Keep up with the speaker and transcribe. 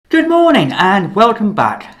morning and welcome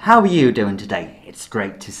back. How are you doing today? It's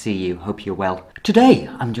great to see you. Hope you're well. Today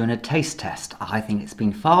I'm doing a taste test. I think it's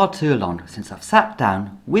been far too long since I've sat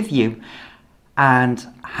down with you and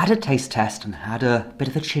had a taste test and had a bit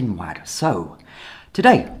of a chin wag. So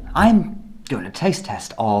today I'm doing a taste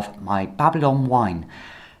test of my Babylon wine.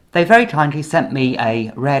 They very kindly sent me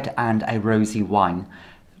a red and a rosy wine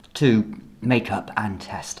to make up and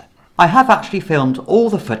test. I have actually filmed all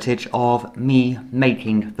the footage of me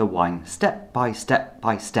making the wine step by step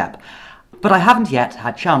by step, but I haven't yet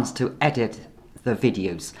had a chance to edit the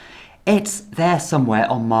videos. It's there somewhere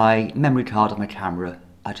on my memory card on my camera.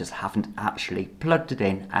 I just haven't actually plugged it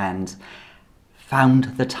in and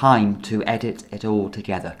found the time to edit it all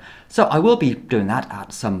together. So I will be doing that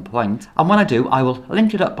at some point, and when I do I will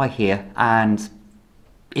link it up by here, and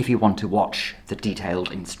if you want to watch the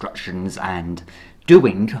detailed instructions and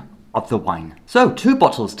doing of the wine. So 2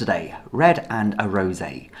 bottles today, red and a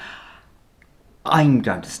rosé. I'm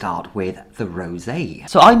going to start with the rosé.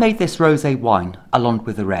 So I made this rosé wine along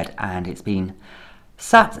with the red, and it's been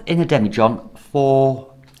sat in a demijohn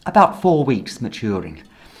for about 4 weeks maturing.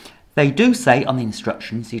 They do say on the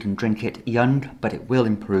instructions you can drink it young, but it will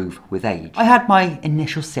improve with age. I had my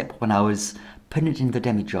initial sip when I was putting it in the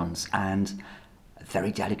demijohns, and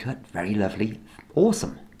very delicate, very lovely,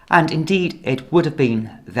 awesome. And indeed it would have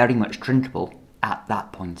been very much drinkable at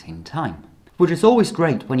that point in time, which is always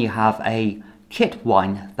great when you have a kit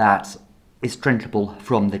wine that is drinkable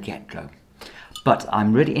from the get-go. But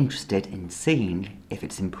I'm really interested in seeing if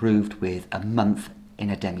it's improved with a month in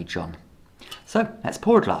a demijohn. So let's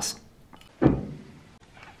pour a glass.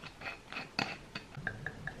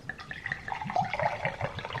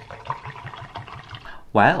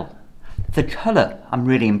 Well, the colour I'm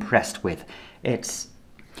really impressed with. It's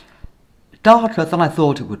darker than I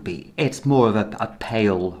thought it would be. It's more of a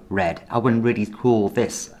pale red. I wouldn't really call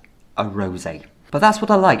this a rosé, but that's what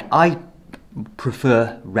I like. I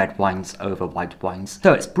prefer red wines over white wines,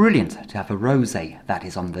 so it's brilliant to have a rosé that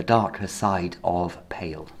is on the darker side of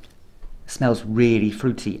pale. It smells really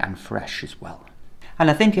fruity and fresh as well, and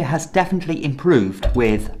I think it has definitely improved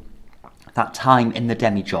with that time in the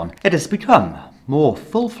demijohn. It has become more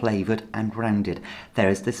full flavoured and rounded. There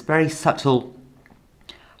is this very subtle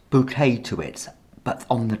bouquet to it, but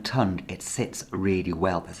on the tongue it sits really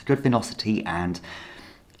well. There's a good vinosity and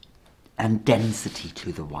density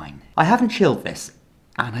to the wine. I haven't chilled this,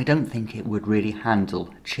 and I don't think it would really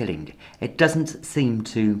handle chilling. It doesn't seem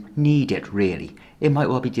to need it really. It might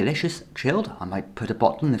well be delicious chilled. I might put a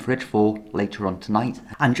bottle in the fridge for later on tonight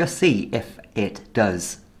and just see if it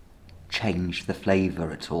does change the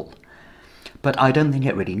flavour at all. But I don't think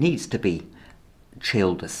it really needs to be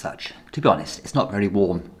chilled as such. To be honest, it's not very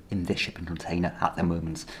warm in this shipping container at the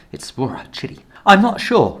moment. It's chilly. I'm not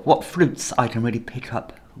sure what fruits I can really pick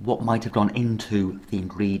up, what might have gone into the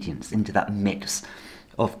ingredients, into that mix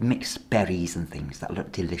of mixed berries and things that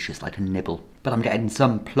look delicious like a nibble. But I'm getting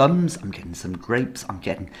some plums, I'm getting some grapes,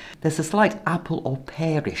 there's a slight apple or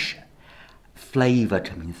pearish flavour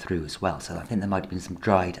coming through as well, so I think there might have been some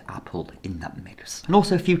dried apple in that mix. And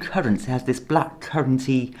also a few currants. It has this black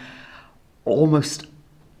curranty, almost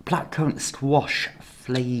blackcurrant squash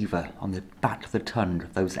flavour on the back of the tongue,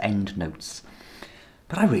 those end notes.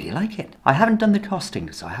 But I really like it. I haven't done the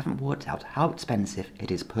costing, so I haven't worked out how expensive it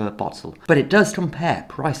is per bottle. But it does compare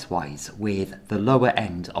price-wise with the lower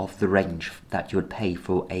end of the range that you would pay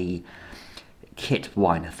for a kit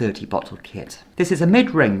wine, a 30-bottle kit. This is a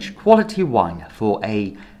mid-range quality wine for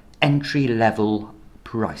a entry-level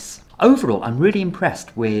price. Overall, I'm really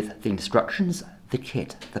impressed with the instructions, the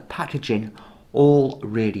kit, the packaging, all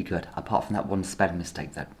really good, apart from that one spelling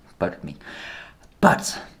mistake that bugged me.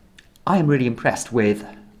 But I am really impressed with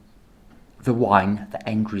the wine, the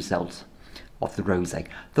end result of the rosé.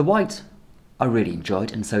 The white I really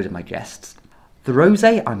enjoyed, and so did my guests. The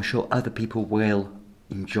rosé I'm sure other people will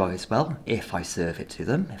enjoy as well, if I serve it to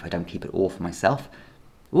them, if I don't keep it all for myself.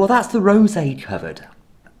 Well, that's the rosé covered.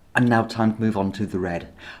 And now time to move on to the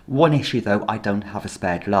red. One issue though, I don't have a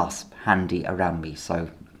spare glass handy around me, so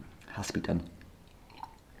it has to be done.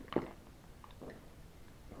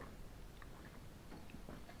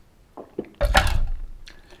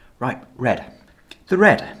 Right, red. The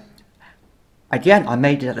red. Again, I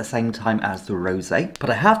made it at the same time as the rosé,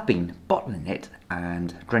 but I have been bottling it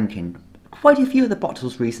and drinking quite a few of the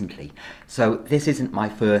bottles recently, so this isn't my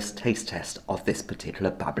first taste test of this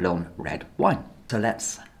particular Babylon red wine. So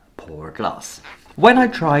let's pour a glass. When I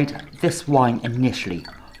tried this wine initially,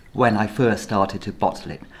 when I first started to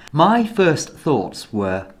bottle it, my first thoughts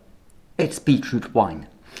were, it's beetroot wine.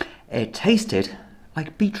 It tasted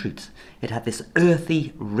like beetroot. It had this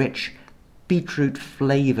earthy, rich beetroot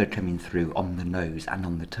flavour coming through on the nose and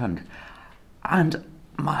on the tongue. And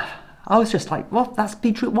I was just like, well, that's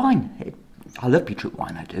beetroot wine. I love beetroot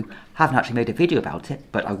wine, I do. Haven't actually made a video about it,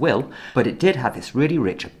 but I will. But it did have this really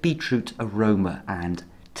rich beetroot aroma and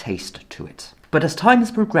taste to it. But as time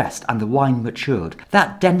has progressed and the wine matured,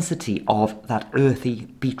 that density of that earthy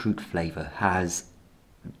beetroot flavour has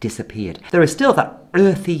disappeared. There is still that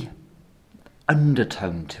earthy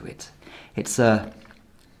undertone to it. It's a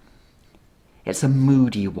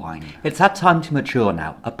moody wine. It's had time to mature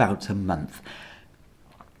now, about a month.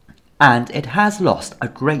 And it has lost a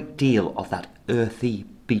great deal of that earthy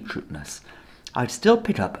beetrootness. I'd still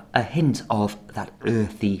pick up a hint of that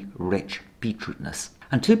earthy, rich beetrootness.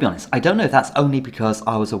 And to be honest, I don't know if that's only because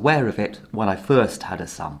I was aware of it when I first had a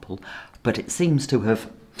sample, but it seems to have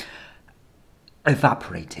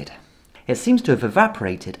evaporated. It seems to have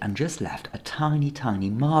evaporated and just left a tiny, tiny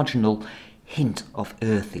marginal hint of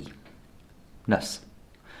earthiness.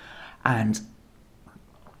 And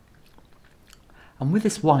with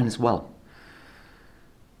this wine as well,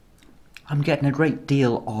 I'm getting a great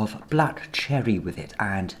deal of black cherry with it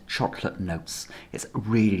and chocolate notes. It's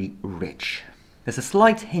really rich. There's a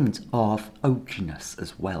slight hint of oakiness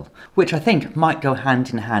as well, which I think might go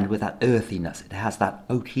hand in hand with that earthiness. It has that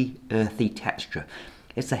oaky, earthy texture.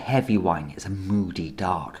 It's a heavy wine. It's a moody,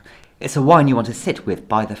 dark. It's a wine you want to sit with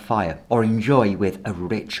by the fire or enjoy with a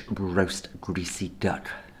rich, roast, greasy duck.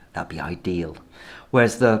 That'd be ideal.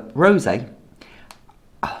 Whereas the rosé,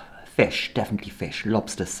 fish, definitely fish,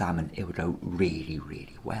 lobster, salmon, it would go really,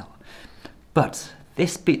 really well. But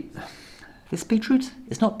this beetroot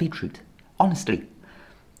is not beetroot. Honestly,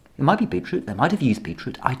 it might be beetroot. They might have used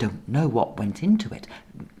beetroot. I don't know what went into it.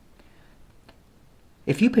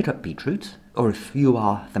 If you pick up beetroot, or if you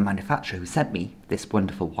are the manufacturer who sent me this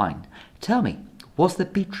wonderful wine, tell me, was there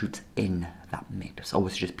beetroot in that mix, or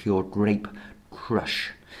was it just pure grape crush?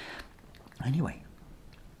 Anyway,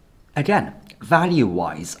 again,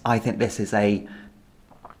 value-wise, I think this is a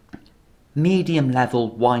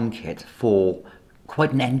medium-level wine kit for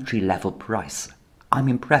quite an entry-level price. I'm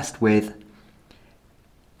impressed with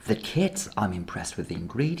the kit, I'm impressed with the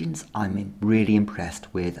ingredients, I'm really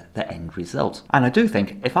impressed with the end result. And I do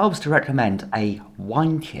think if I was to recommend a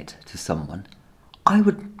wine kit to someone, I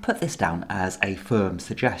would put this down as a firm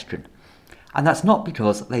suggestion. And that's not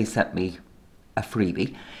because they sent me a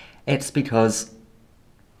freebie, it's because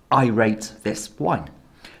I rate this wine.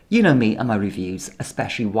 You know me and my reviews,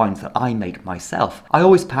 especially wines that I make myself. I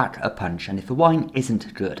always pack a punch, and if a wine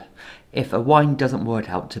isn't good, if a wine doesn't work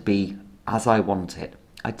out to be as I want it,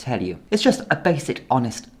 I tell you. It's just a basic,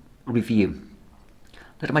 honest review.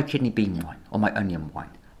 Look at my kidney bean wine or my onion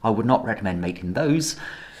wine. I would not recommend making those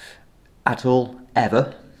at all,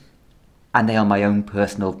 ever. And they are my own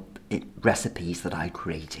personal recipes that I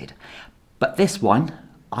created. But this wine,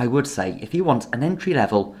 I would say, if you want an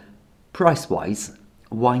entry-level, price-wise,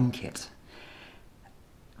 wine kit,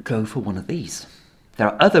 go for one of these. There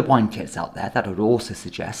are other wine kits out there that I would also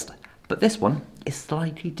suggest, but this one is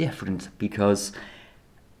slightly different because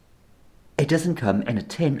it doesn't come in a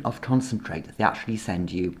tin of concentrate. They actually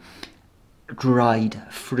send you dried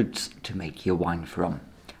fruits to make your wine from.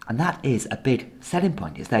 And that is a big selling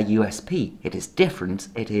point. It's their USP. It is different.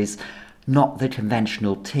 It is not the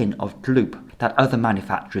conventional tin of gloop that other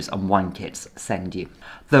manufacturers and wine kits send you.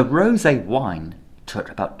 The rosé wine took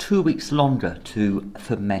about 2 weeks longer to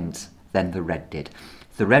ferment than the red did.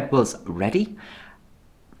 The red was ready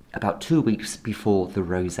about 2 weeks before the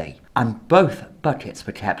rosé, and both buckets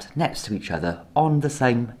were kept next to each other on the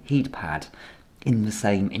same heat pad in the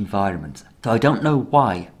same environment. So I don't know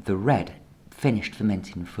why the red finished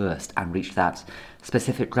fermenting first and reached that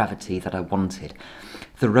specific gravity that I wanted.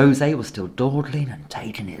 The rosé was still dawdling and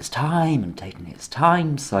taking its time,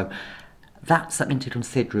 so that's something to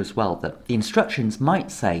consider as well, that the instructions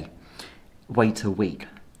might say wait a week,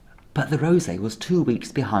 but the rosé was 2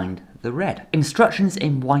 weeks behind the red. Instructions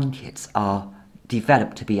in wine kits are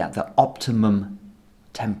developed to be at the optimum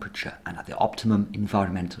temperature and at the optimum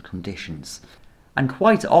environmental conditions. And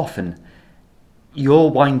quite often, your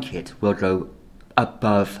wine kit will go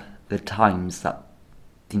above the times that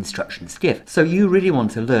the instructions give. So you really want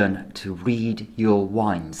to learn to read your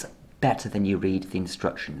wines better than you read the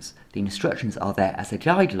instructions. The instructions are there as a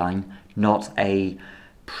guideline, not a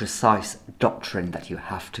precise doctrine that you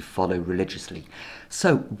have to follow religiously.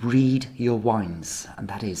 So read your wines,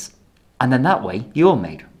 and then that way you'll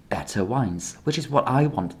make better wines, which is what I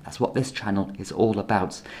want. That's what this channel is all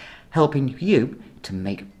about, helping you to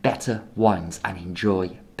make better wines and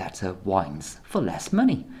enjoy better wines for less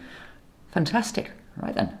money. Fantastic.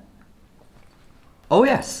 Right then. Oh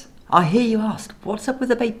yes, I hear you ask, what's up with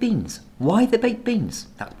the baked beans? Why the baked beans?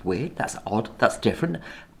 That's weird, that's odd, that's different.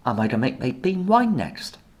 Am I going to make baked bean wine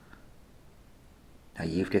next? Now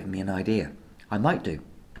you've given me an idea. I might do.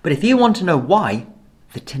 But if you want to know why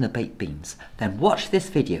the tin of baked beans, then watch this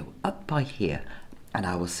video up by here, and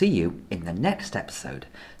I will see you in the next episode.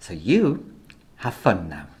 So you have fun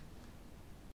now.